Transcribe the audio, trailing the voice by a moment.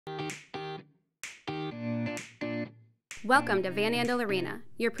Welcome to Van Andel Arena,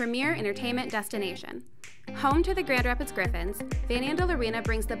 your premier entertainment destination. Home to the Grand Rapids Griffins, Van Andel Arena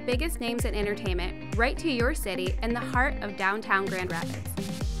brings the biggest names in entertainment right to your city in the heart of downtown Grand Rapids.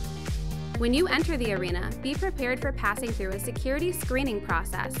 When you enter the arena, be prepared for passing through a security screening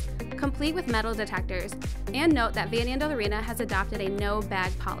process, complete with metal detectors, and note that Van Andel Arena has adopted a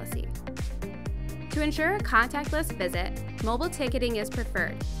no-bag policy. To ensure a contactless visit, mobile ticketing is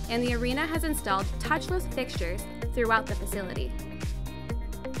preferred, and the arena has installed touchless fixtures throughout the facility.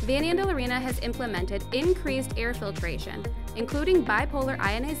 Van Andel Arena has implemented increased air filtration, including bipolar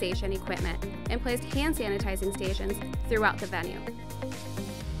ionization equipment, and placed hand sanitizing stations throughout the venue.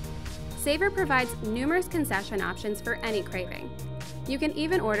 Savor provides numerous concession options for any craving. You can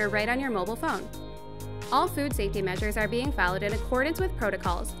even order right on your mobile phone. All food safety measures are being followed in accordance with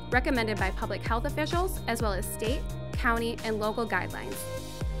protocols recommended by public health officials, as well as state, county, and local guidelines.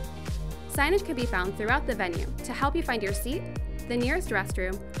 Signage can be found throughout the venue to help you find your seat, the nearest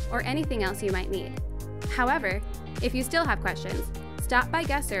restroom, or anything else you might need. However, if you still have questions, stop by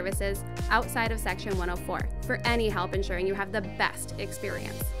guest services outside of Section 104 for any help ensuring you have the best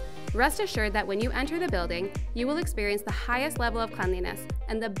experience. Rest assured that when you enter the building, you will experience the highest level of cleanliness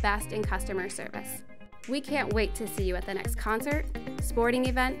and the best in customer service. We can't wait to see you at the next concert, sporting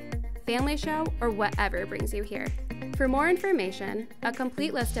event, family show, or whatever brings you here. For more information, a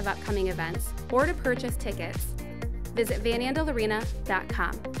complete list of upcoming events, or to purchase tickets, visit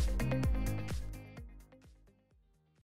vanandelarena.com.